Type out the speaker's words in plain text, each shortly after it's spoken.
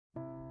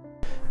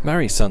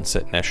Murray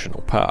Sunset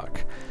National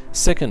Park,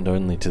 second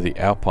only to the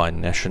Alpine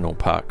National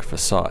Park for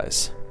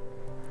size.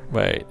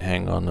 Wait,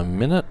 hang on a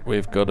minute,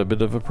 we've got a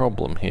bit of a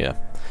problem here.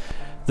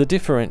 The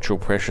differential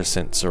pressure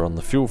sensor on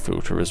the fuel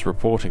filter is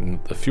reporting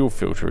that the fuel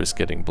filter is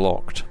getting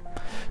blocked.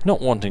 Not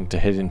wanting to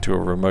head into a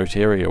remote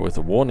area with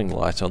a warning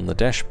light on the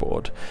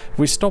dashboard,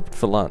 we stopped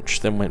for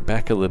lunch, then went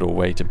back a little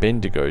way to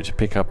Bendigo to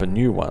pick up a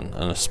new one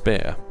and a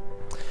spare.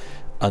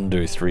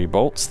 Undo 3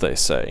 bolts, they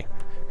say,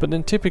 but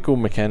in typical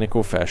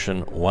mechanical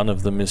fashion, one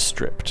of them is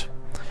stripped.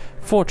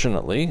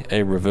 Fortunately,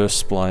 a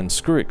reverse spline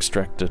screw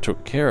extractor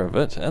took care of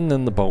it, and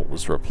then the bolt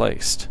was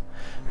replaced.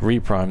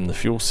 Reprime the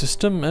fuel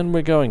system, and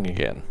we're going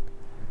again.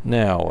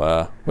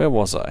 Now, where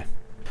was I?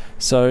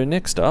 So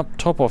next up,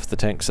 top off the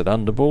tanks at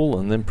Underbool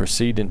and then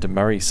proceed into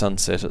Murray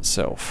Sunset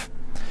itself.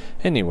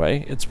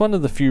 Anyway, it's one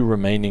of the few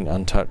remaining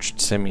untouched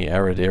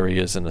semi-arid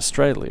areas in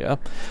Australia,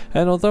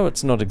 and although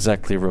it's not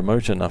exactly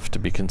remote enough to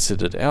be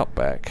considered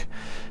outback,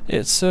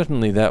 it's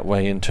certainly that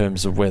way in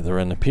terms of weather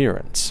and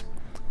appearance.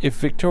 If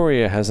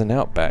Victoria has an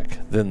outback,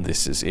 then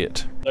this is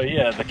it. So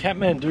yeah, the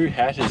Kathmandu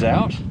hat is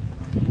out,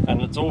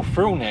 and it's all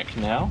frill neck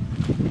now,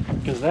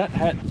 because that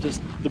hat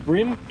the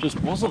brim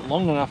just wasn't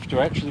long enough to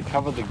actually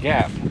cover the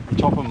gap at the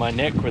top of my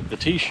neck with the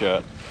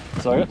t-shirt,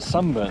 so I got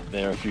sunburnt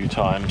there a few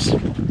times.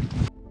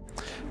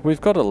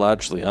 We've got a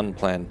largely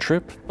unplanned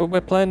trip, but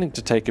we're planning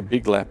to take a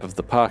big lap of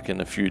the park in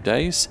a few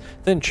days,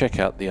 then check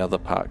out the other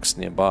parks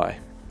nearby.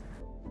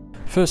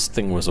 First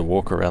thing was a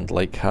walk around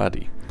Lake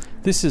Hardy.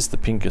 This is the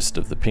pinkest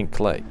of the pink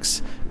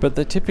lakes, but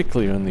they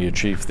typically only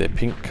achieve their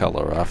pink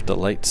colour after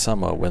late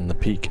summer when the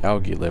peak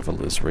algae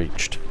level is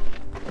reached.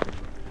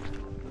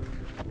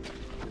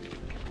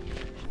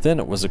 Then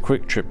it was a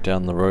quick trip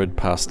down the road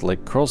past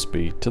Lake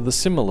Crosbie to the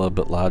similar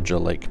but larger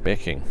Lake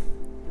Becking.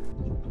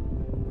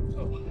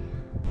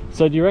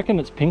 So do you reckon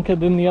it's pinker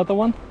than the other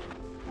one?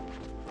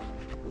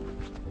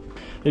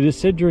 It is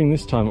said during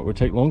this time it would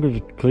take longer to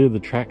clear the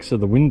tracks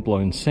of the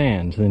wind-blown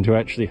sand than to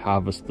actually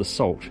harvest the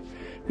salt.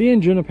 The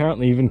engine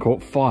apparently even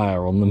caught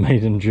fire on the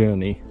maiden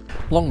journey.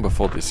 Long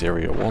before this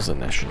area was a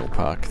national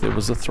park, there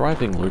was a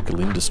thriving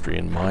local industry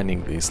in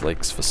mining these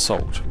lakes for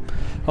salt.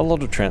 A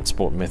lot of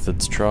transport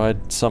methods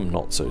tried, some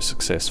not so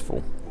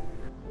successful.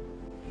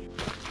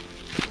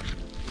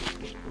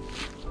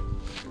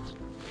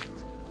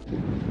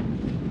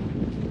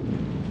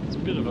 It's a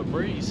bit of a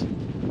breeze.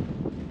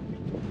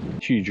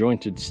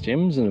 Two-jointed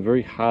stems and a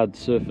very hard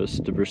surface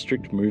to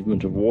restrict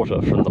movement of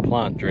water from the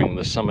plant during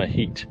the summer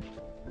heat.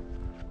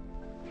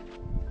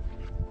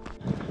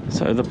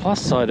 So the plus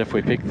side if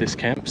we pick this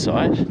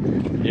campsite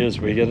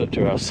is we get it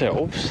to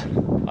ourselves,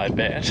 I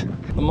bet.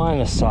 The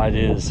minus side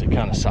is it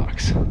kind of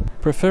sucks.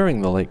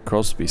 Preferring the Lake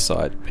Crosbie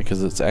site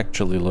because it's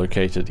actually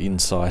located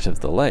inside of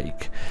the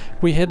lake,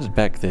 we headed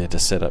back there to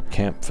set up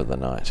camp for the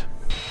night.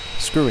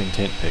 Screwing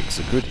tent pegs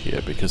are good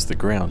here because the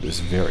ground is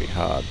very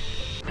hard.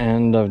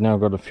 And I've now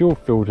got a fuel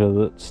filter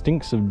that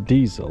stinks of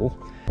diesel.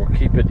 We'll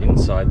keep it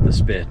inside the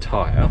spare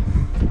tyre,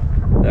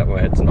 that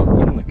way it's not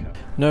in the car.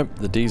 Nope,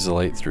 the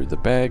diesel ate through the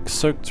bag,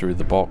 soaked through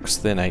the box,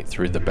 then ate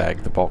through the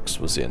bag the box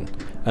was in.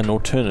 An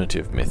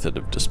alternative method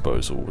of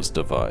disposal was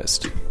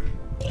devised.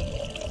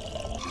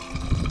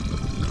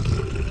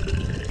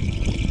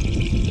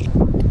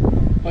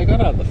 I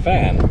got out the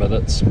fan, but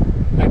it's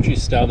actually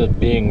started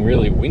being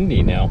really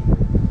windy now,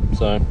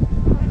 so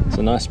it's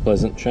a nice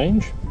pleasant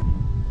change.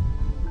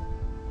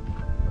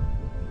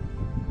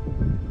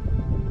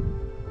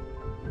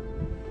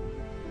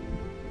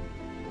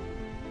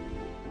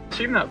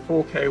 I assume that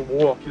 4K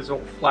walk is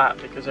all flat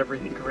because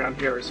everything around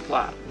here is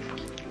flat.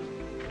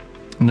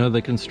 No,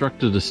 they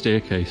constructed a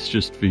staircase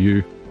just for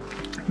you.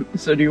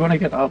 So do you want to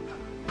get up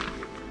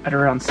at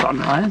around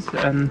sunrise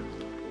and...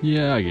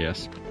 Yeah, I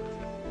guess.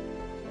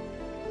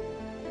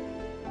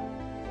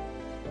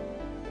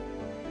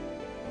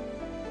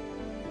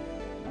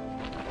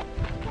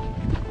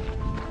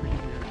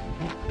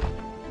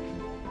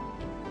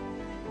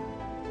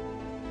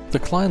 The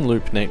Klein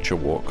Loop Nature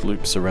Walk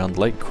loops around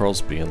Lake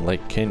Crosbie and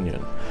Lake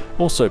Kenyon,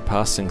 also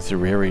passing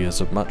through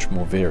areas of much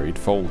more varied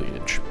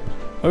foliage.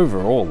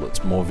 Overall,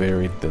 it's more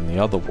varied than the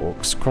other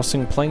walks,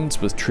 crossing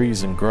plains with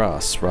trees and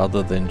grass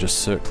rather than just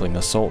circling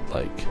a salt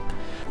lake.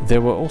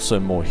 There were also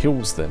more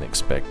hills than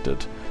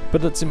expected,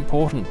 but it's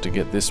important to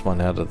get this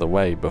one out of the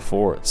way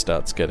before it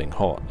starts getting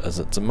hot, as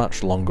it's a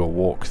much longer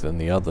walk than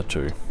the other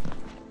two.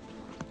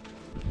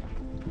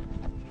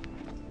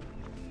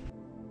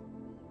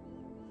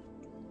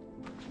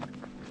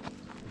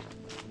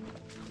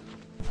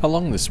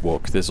 Along this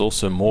walk there's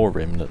also more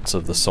remnants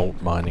of the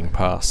salt mining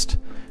past.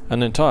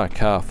 An entire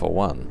car for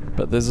one,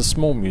 but there's a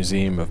small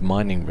museum of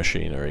mining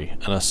machinery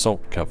and a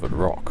salt-covered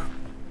rock.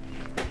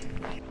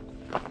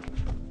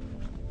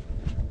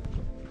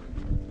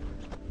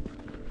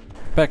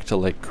 Back to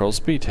Lake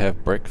Crosbie to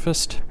have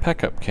breakfast,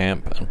 pack up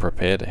camp and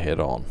prepare to head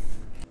on.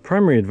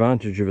 Primary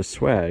advantage of a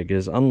swag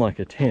is, unlike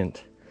a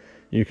tent,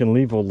 you can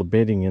leave all the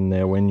bedding in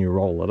there when you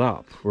roll it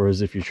up,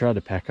 whereas if you try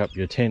to pack up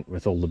your tent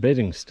with all the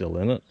bedding still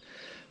in it,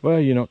 well,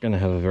 you're not going to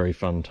have a very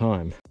fun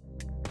time.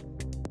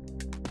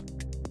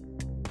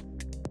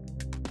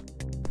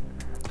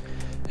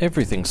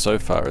 Everything so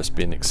far has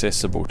been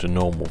accessible to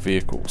normal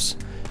vehicles,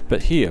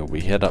 but here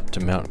we head up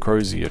to Mount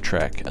Crozier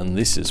track, and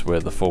this is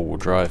where the four-wheel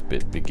drive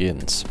bit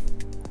begins.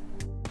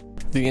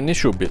 The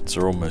initial bits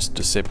are almost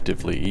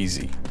deceptively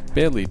easy,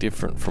 barely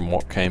different from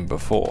what came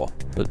before,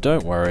 but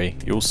don't worry,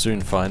 you'll soon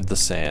find the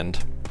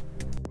sand.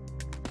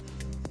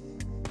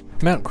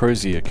 Mount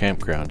Crozier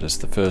campground is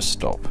the first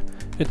stop.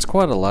 It's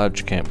quite a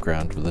large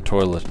campground with a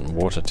toilet and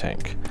water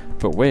tank,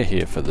 but we're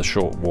here for the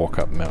short walk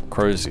up Mount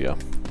Crozier.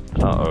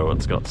 Uh-oh,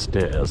 it's got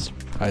stairs.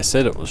 I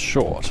said it was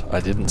short,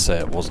 I didn't say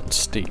it wasn't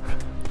steep.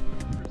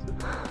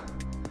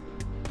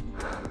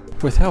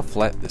 With how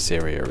flat this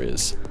area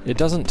is, it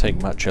doesn't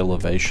take much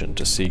elevation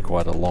to see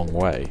quite a long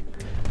way,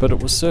 but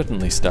it was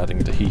certainly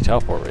starting to heat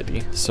up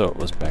already, so it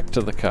was back to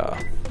the car.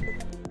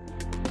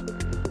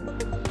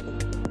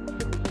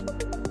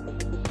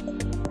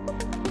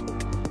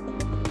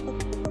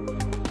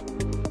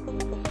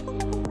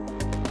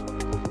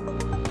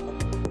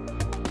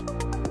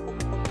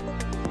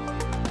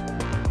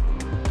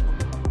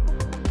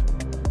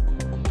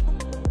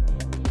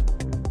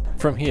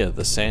 From here,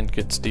 the sand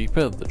gets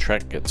deeper, the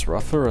track gets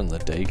rougher, and the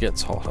day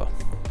gets hotter.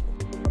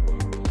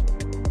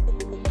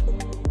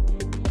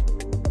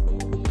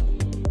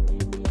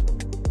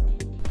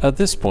 At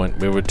this point,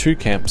 we were 2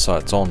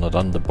 campsites on at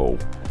Underbool.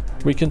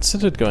 We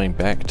considered going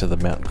back to the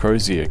Mount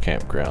Crozier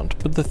campground,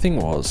 but the thing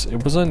was,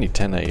 it was only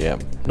 10 AM,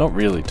 not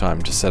really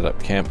time to set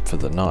up camp for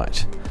the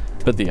night.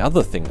 But the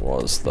other thing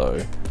was,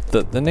 though,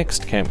 that the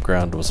next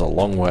campground was a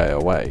long way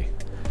away,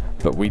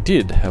 but we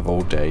did have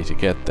all day to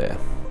get there.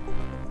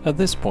 At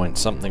this point,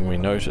 something we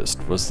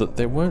noticed was that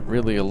there weren't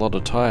really a lot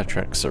of tyre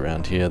tracks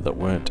around here that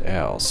weren't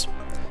ours.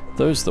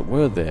 Those that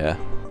were there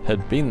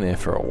had been there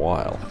for a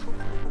while.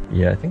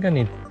 Yeah, I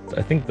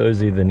think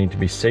those either need to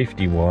be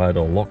safety wired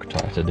or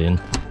Loctited in.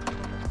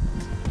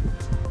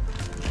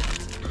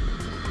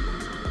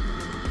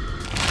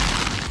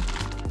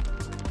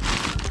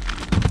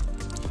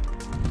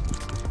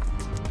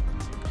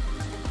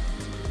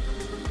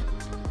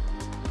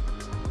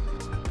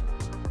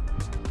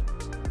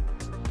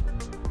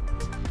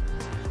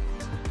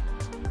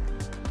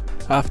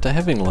 After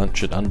having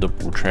lunch at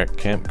Underbool Track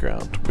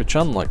campground, which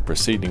unlike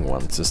preceding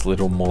ones is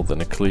little more than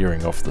a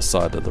clearing off the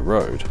side of the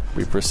road,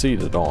 we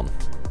proceeded on.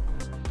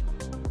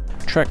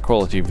 Track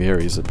quality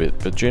varies a bit,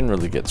 but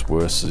generally gets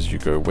worse as you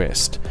go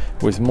west,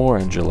 with more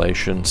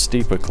undulation,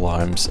 steeper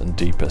climbs and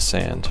deeper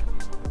sand.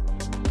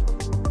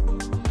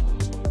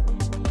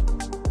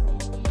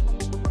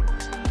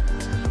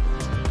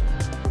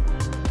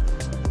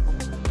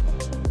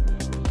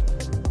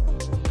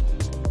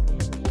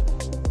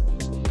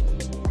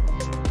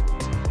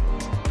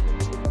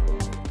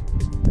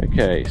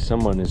 Okay,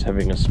 someone is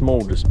having a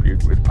small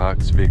dispute with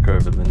Parks Vic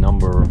over the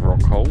number of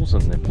rock holes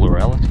and their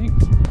plurality.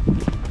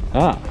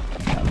 Ah,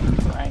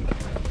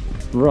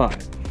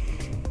 right.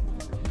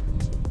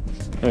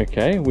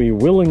 Okay, we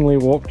willingly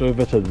walked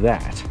over to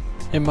that.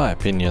 In my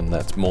opinion,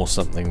 that's more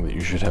something that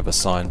you should have a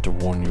sign to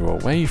warn you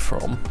away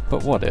from,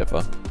 but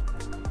whatever.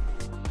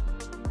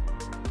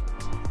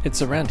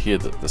 It's around here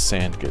that the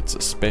sand gets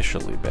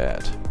especially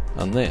bad,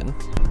 and then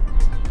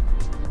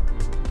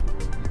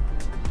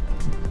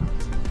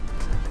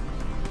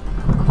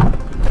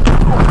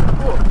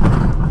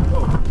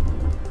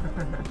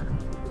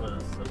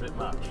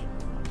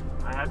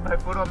My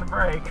foot on the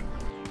brake.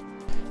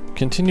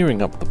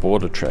 continuing up the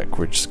border track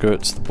which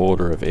skirts the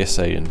border of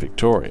SA and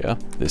Victoria,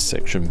 this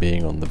section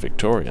being on the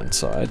Victorian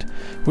side,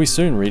 we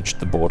soon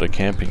reached the border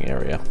camping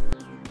area.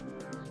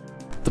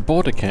 The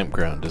border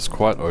campground is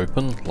quite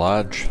open,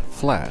 large,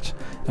 flat,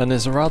 and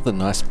is a rather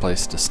nice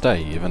place to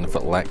stay even if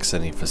it lacks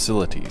any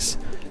facilities.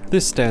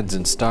 This stands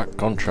in stark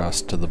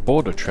contrast to the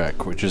border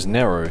track, which is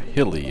narrow,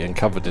 hilly, and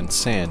covered in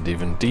sand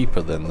even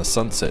deeper than the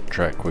sunset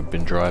track we've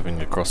been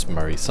driving across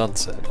Murray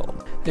Sunset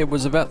on. It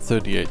was about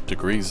 38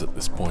 degrees at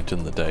this point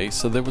in the day,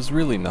 so there was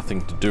really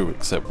nothing to do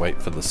except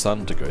wait for the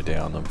sun to go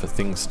down and for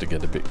things to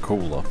get a bit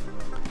cooler.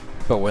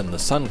 But when the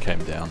sun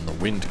came down, the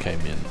wind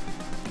came in.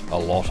 A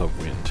lot of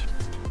wind.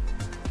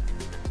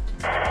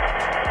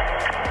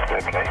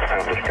 Okay, I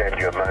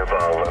understand you're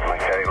mobile,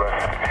 Michaela.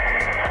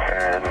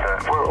 And,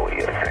 well,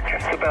 it's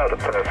just about a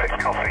perfect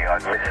copy. I'm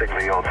missing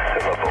the odd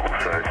syllable,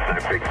 so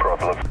it's no big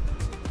problem.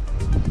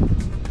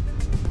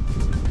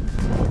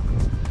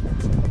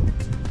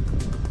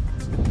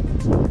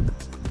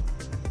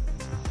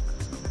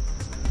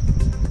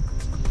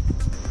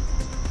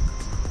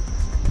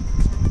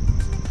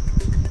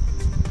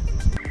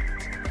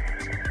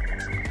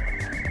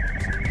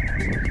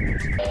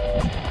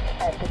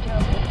 At the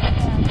top,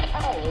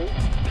 hours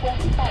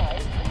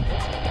 25.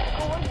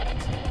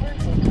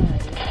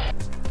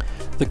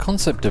 The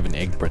concept of an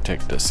egg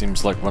protector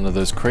seems like one of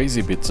those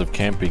crazy bits of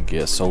camping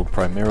gear sold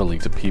primarily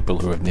to people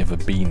who have never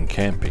been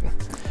camping.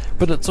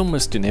 But it's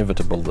almost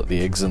inevitable that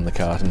the eggs in the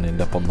carton end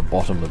up on the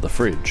bottom of the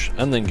fridge,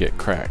 and then get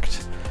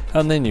cracked.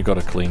 And then you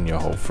gotta clean your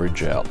whole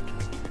fridge out.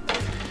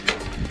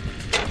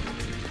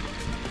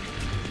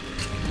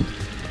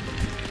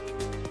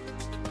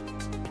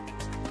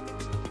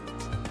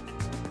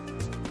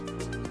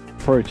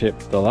 pro tip,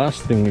 the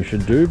last thing you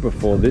should do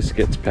before this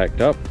gets packed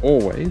up,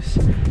 always,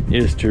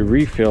 is to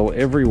refill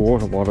every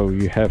water bottle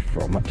you have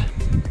from it,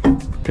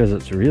 because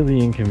it's really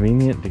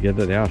inconvenient to get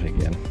it out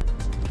again.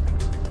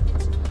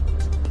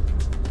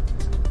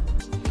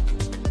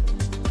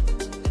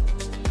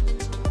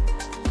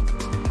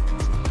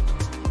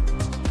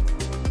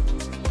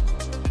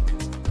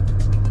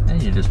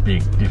 And you're just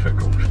being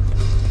difficult.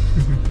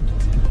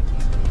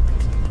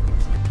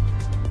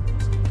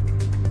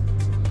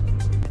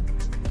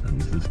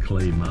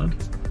 Clay mud.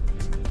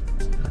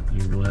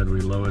 You're glad we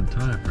lowered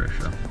tyre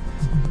pressure.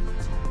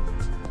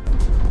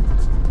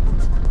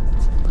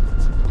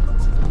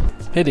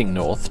 Heading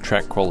north,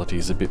 track quality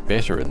is a bit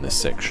better in this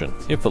section,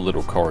 if a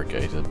little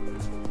corrugated.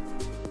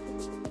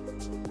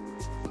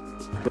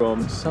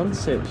 From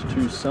sunset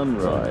to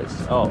sunrise,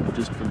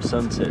 just from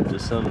sunset to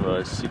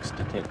sunrise, 6th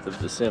to 10th of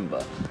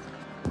December.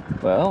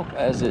 Well,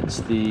 as it's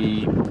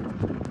the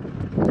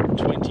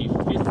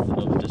 25th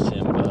of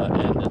December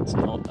and it's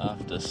not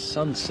after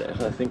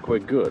sunset, I think we're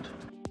good.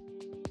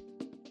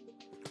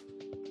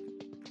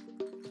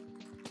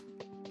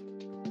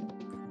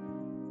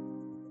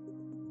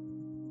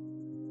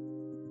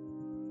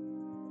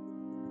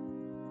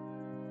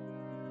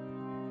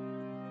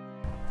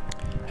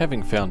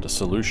 Having found a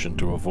solution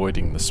to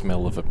avoiding the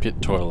smell of a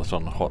pit toilet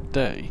on a hot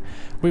day,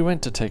 we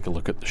went to take a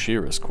look at the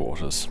Shearers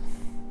Quarters.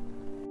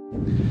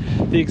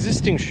 The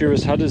existing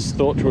Shearers Hut is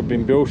thought to have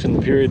been built in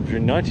the period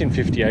between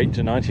 1958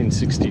 to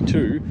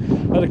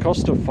 1962 at a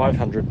cost of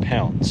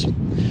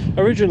 £500.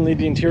 Originally,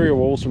 the interior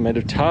walls were made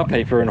of tar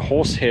paper and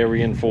horsehair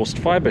reinforced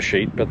fibre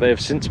sheet, but they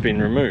have since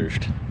been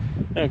removed.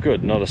 Oh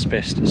good, not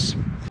asbestos.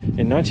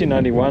 In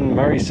 1991,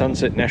 Murray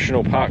Sunset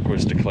National Park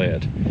was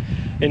declared.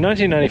 In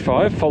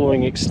 1995,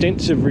 following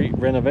extensive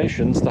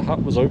renovations, the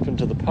hut was open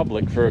to the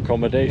public for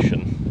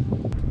accommodation.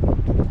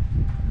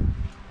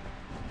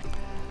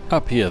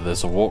 Up here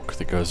there's a walk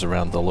that goes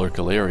around the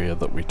local area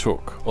that we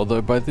took,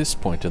 although by this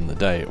point in the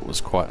day it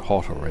was quite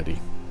hot already.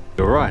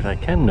 You're right, I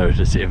can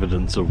notice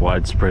evidence of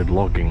widespread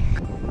logging.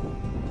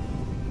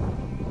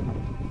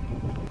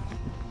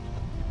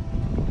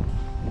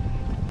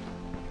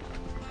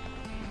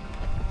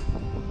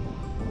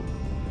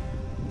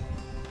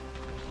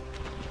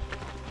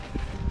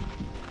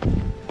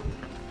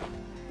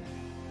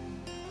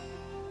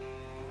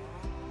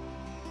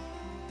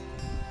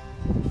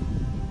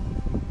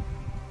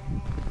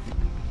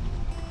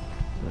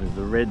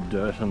 The red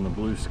dirt and the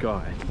blue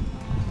sky.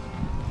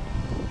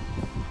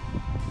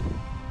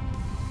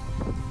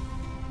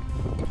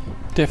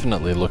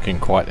 Definitely looking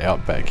quite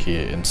outback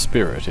here in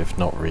spirit, if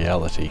not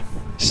reality.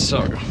 So,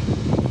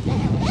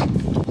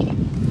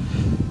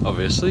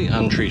 obviously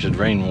untreated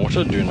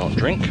rainwater do not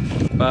drink,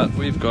 but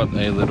we've got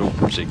a little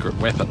secret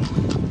weapon.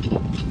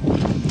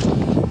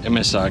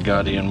 MSR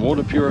Guardian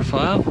water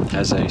purifier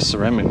has a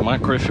ceramic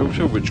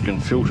microfilter which can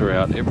filter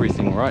out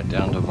everything right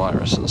down to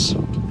viruses.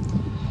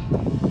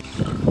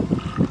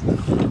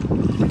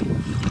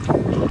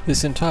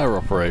 This entire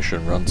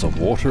operation runs on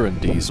water and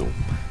diesel,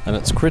 and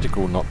it's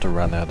critical not to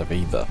run out of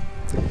either.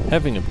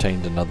 Having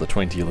obtained another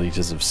 20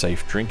 litres of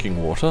safe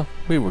drinking water,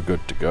 we were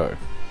good to go.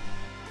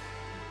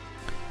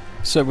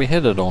 So we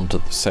headed on to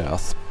the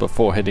south,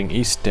 before heading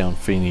east down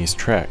Feeney's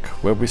Track,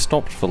 where we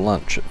stopped for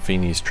lunch at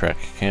Feeney's Track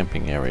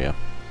camping area.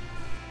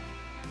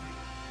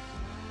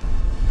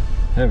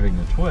 Having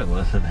a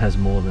toilet that has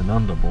more than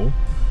Underbool.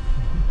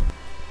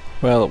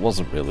 Well, it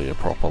wasn't really a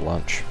proper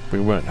lunch. We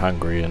weren't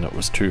hungry and it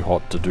was too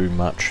hot to do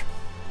much.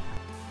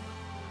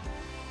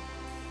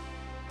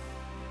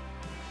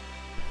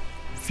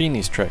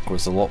 Feeney's Track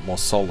was a lot more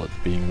solid,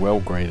 being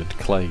well-graded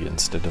clay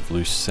instead of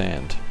loose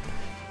sand.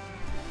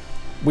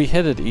 We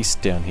headed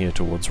east down here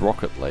towards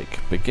Rocket Lake,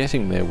 but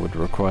getting there would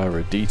require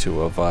a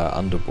detour via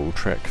Underbool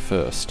Track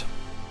first.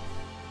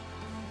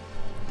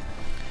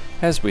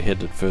 As we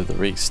headed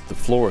further east, the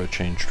flora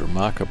changed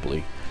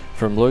remarkably,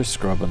 from low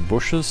scrub and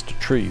bushes to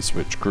trees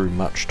which grew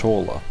much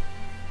taller.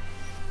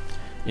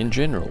 In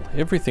general,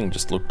 everything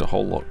just looked a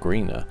whole lot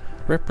greener,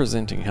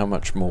 representing how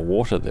much more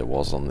water there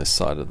was on this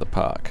side of the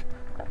park.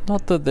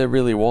 Not that there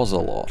really was a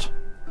lot.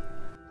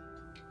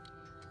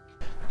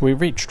 We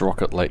reached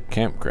Rocket Lake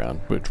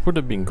Campground, which would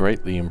have been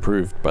greatly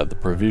improved by the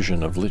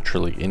provision of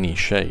literally any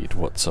shade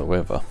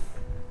whatsoever.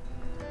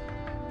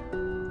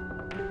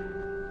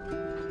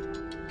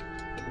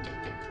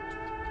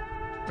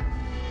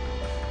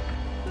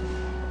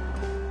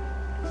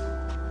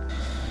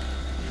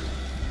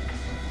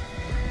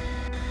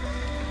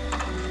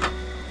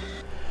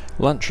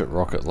 Lunch at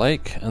Rocket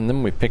Lake, and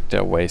then we picked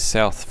our way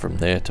south from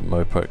there to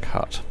Mopoke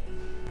Hut.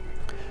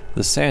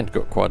 The sand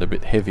got quite a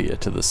bit heavier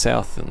to the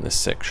south in this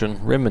section,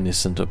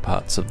 reminiscent of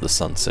parts of the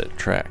Sunset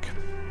Track.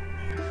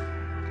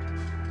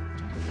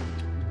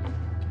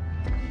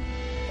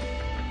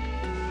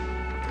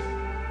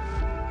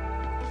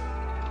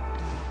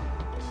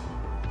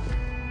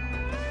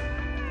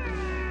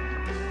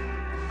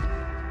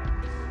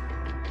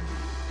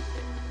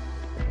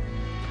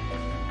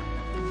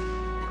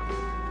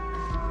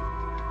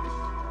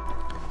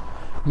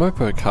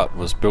 Mopoke Hut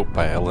was built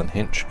by Alan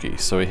Henschke,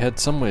 so he had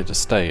somewhere to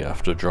stay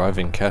after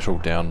driving cattle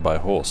down by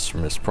horse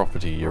from his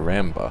property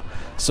Yaramba,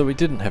 so he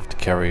didn't have to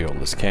carry all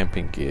his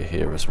camping gear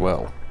here as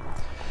well.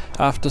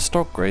 After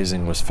stock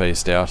grazing was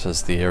phased out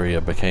as the area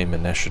became a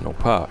national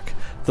park,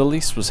 the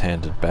lease was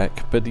handed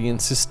back, but he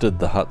insisted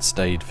the hut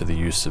stayed for the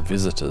use of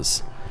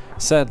visitors.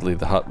 Sadly,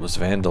 the hut was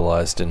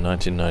vandalised in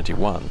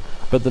 1991,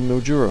 but the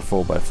Mildura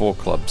 4x4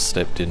 Club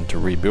stepped in to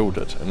rebuild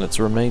it, and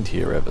it's remained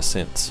here ever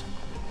since.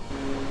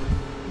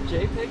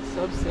 JPEG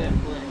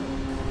subsampling,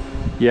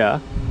 Yeah.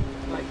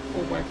 like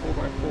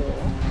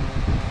 4x4x4.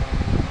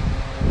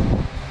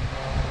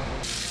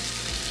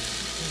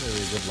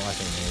 Really good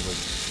lighting angle.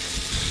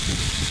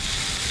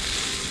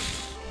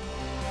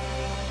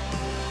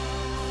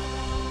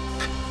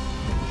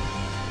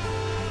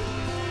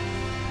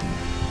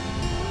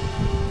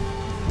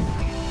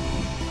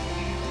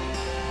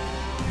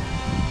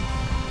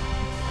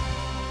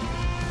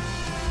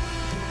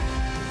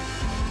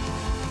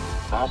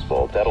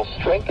 Gospel that'll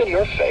strengthen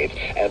your faith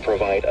and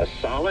provide a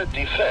solid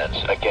defense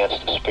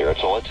against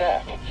spiritual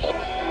attack.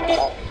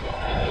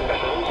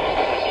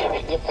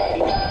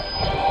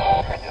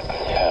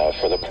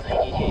 For the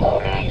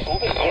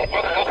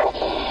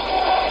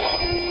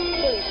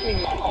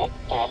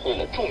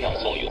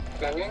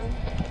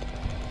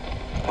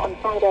On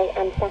Friday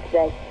and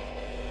Saturday.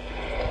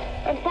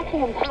 And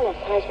Buckingham Palace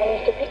has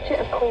released a picture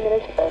of Queen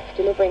Elizabeth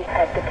delivering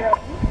at the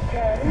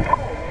curtain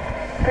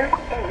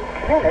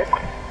 38 minutes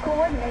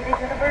coordinated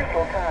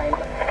universal time.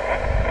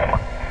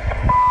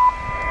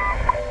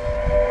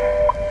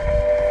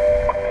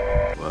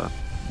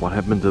 What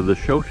happened to the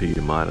shelter,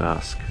 you might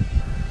ask?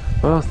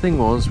 Well, the thing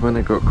was, when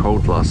it got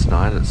cold last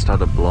night, it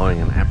started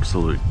blowing an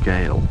absolute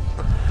gale.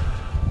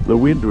 The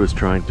wind was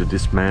trying to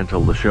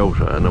dismantle the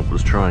shelter, and it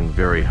was trying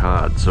very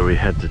hard, so we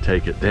had to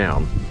take it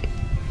down.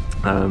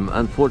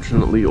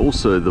 Unfortunately,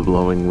 also the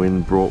blowing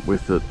wind brought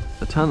with it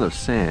a ton of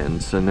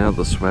sand, so now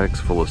the swag's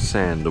full of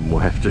sand and we'll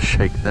have to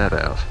shake that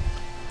out.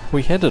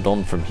 We headed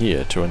on from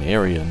here to an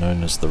area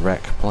known as the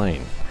Raak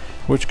Plain,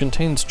 which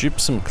contains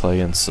gypsum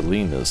clay and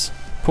salinas,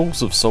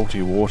 pools of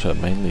salty water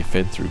mainly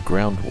fed through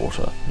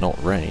groundwater,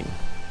 not rain.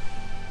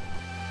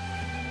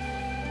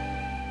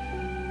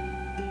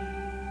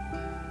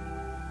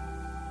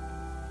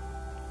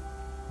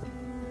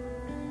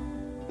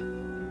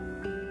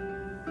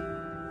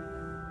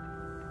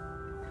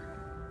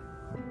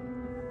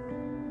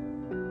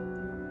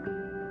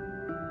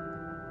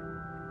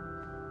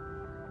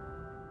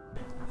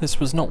 This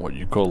was not what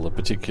you call a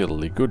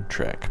particularly good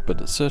track,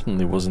 but it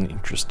certainly was an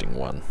interesting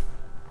one.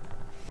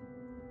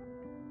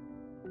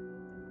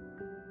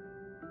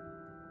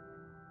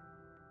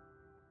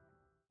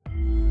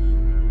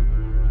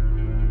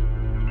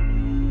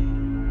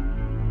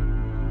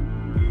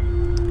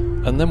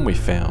 And then we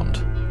found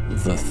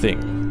the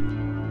thing.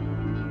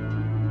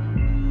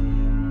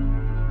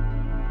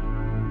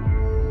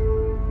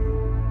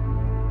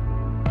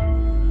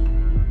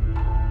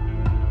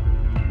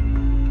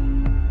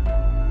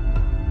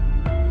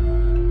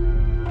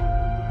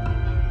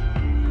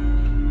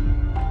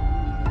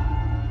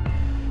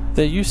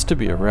 There used to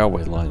be a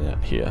railway line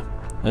out here,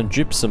 and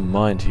gypsum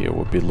mined here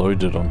would be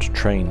loaded onto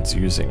trains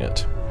using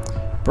it.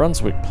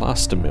 Brunswick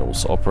plaster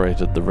mills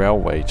operated the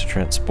railway to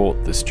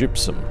transport this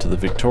gypsum to the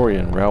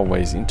Victorian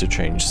Railways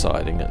interchange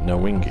siding at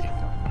Nowingi.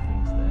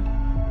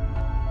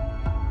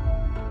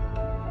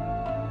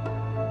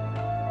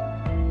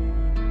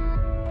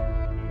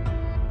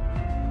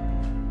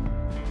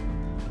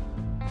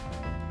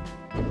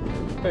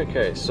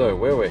 Okay, so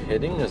where we're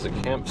heading is a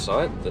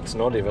campsite that's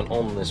not even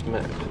on this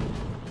map.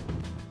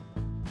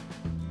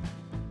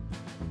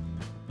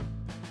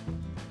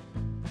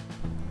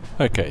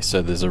 Okay,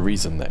 so there's a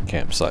reason that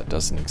campsite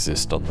doesn't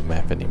exist on the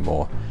map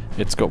anymore.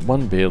 It's got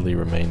one barely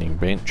remaining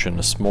bench and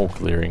a small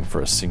clearing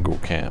for a single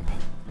camp.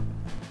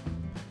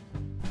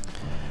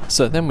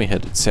 So then we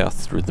headed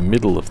south through the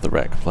middle of the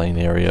Raak Plain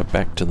area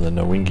back to the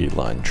Nowingi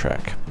Line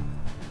track.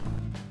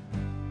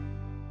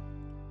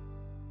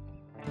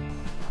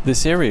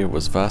 This area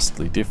was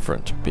vastly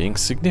different, being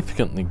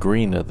significantly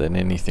greener than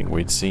anything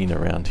we'd seen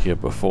around here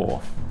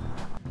before.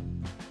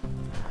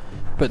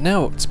 But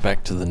now it's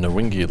back to the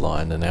Nowingi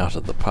Line and out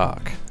of the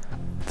park.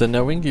 The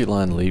Nowingi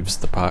Line leaves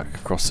the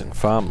park crossing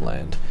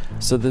farmland,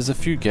 so there's a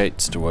few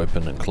gates to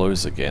open and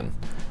close again,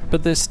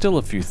 but there's still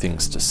a few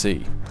things to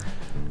see.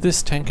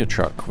 This tanker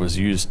truck was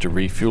used to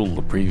refuel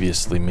the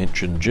previously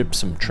mentioned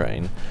gypsum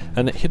train,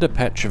 and it hit a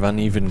patch of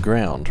uneven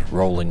ground,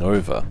 rolling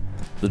over.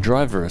 The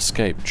driver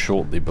escaped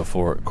shortly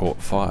before it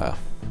caught fire.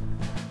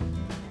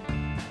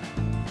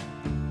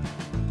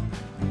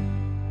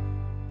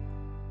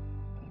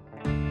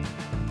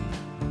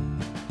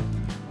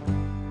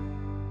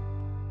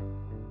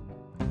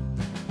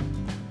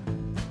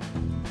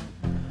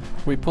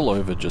 We pull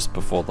over just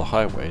before the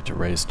highway to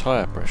raise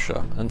tyre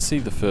pressure and see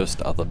the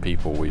first other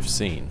people we've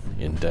seen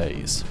in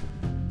days.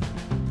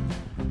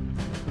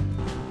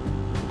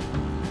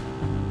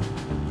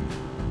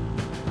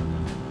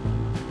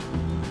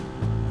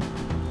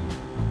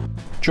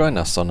 Join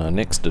us on our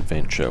next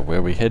adventure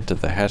where we head to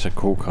the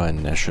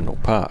Hattakulkine National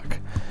Park.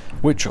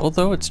 which,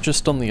 although it's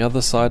just on the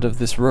other side of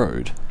this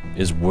road,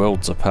 is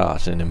worlds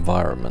apart in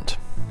environment.